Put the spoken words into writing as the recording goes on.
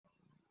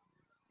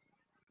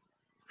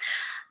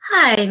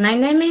Hi, my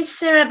name is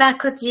Sarah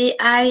Barkoczi.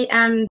 I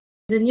am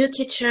the new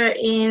teacher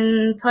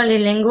in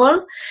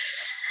polylingual.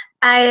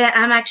 I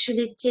am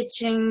actually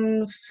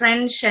teaching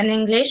French and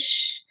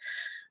English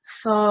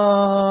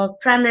for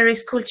primary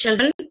school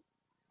children,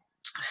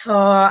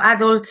 for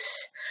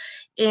adults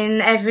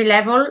in every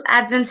level,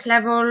 advanced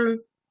level,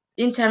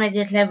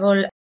 intermediate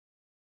level,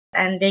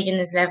 and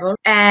beginners level.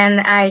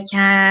 And I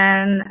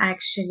can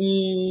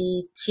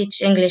actually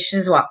teach English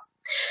as well.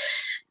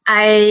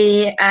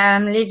 I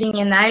am living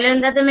in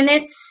Ireland at the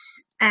minute,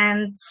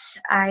 and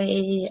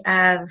I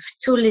have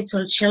two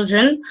little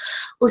children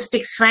who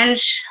speak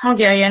French,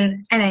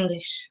 Hungarian, and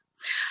English.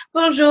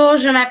 Bonjour,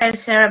 je m'appelle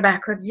Sarah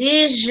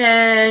Barkoczi,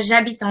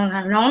 j'habite en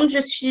Irlande,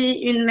 je suis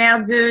une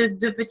mère de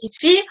deux petites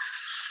filles.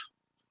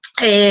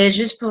 Et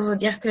juste pour vous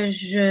dire que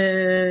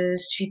je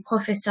suis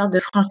professeure de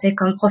français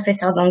comme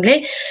professeure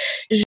d'anglais,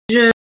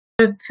 je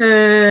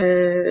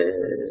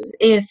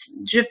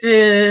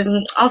peux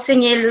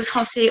enseigner le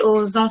français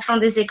aux enfants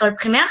des écoles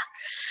primaires,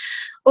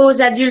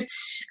 aux adultes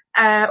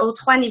aux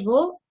 3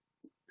 niveaux,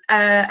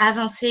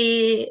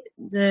 avancés,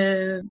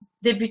 de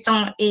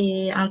débutants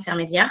et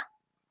intermédiaires.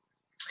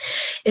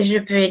 Et je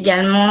peux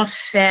également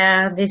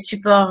faire des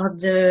supports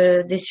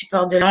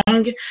de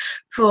langue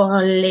pour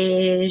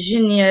les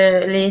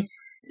juniors, les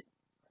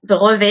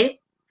brevets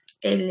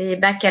et les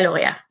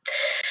baccalauréats.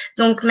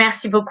 Donc,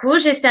 merci beaucoup.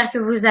 J'espère que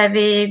vous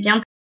avez bien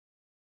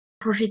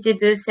profité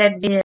de cette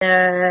vidéo.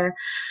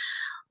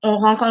 On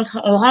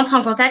rentre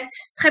en contact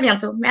très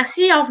bientôt.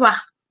 Merci, au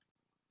revoir.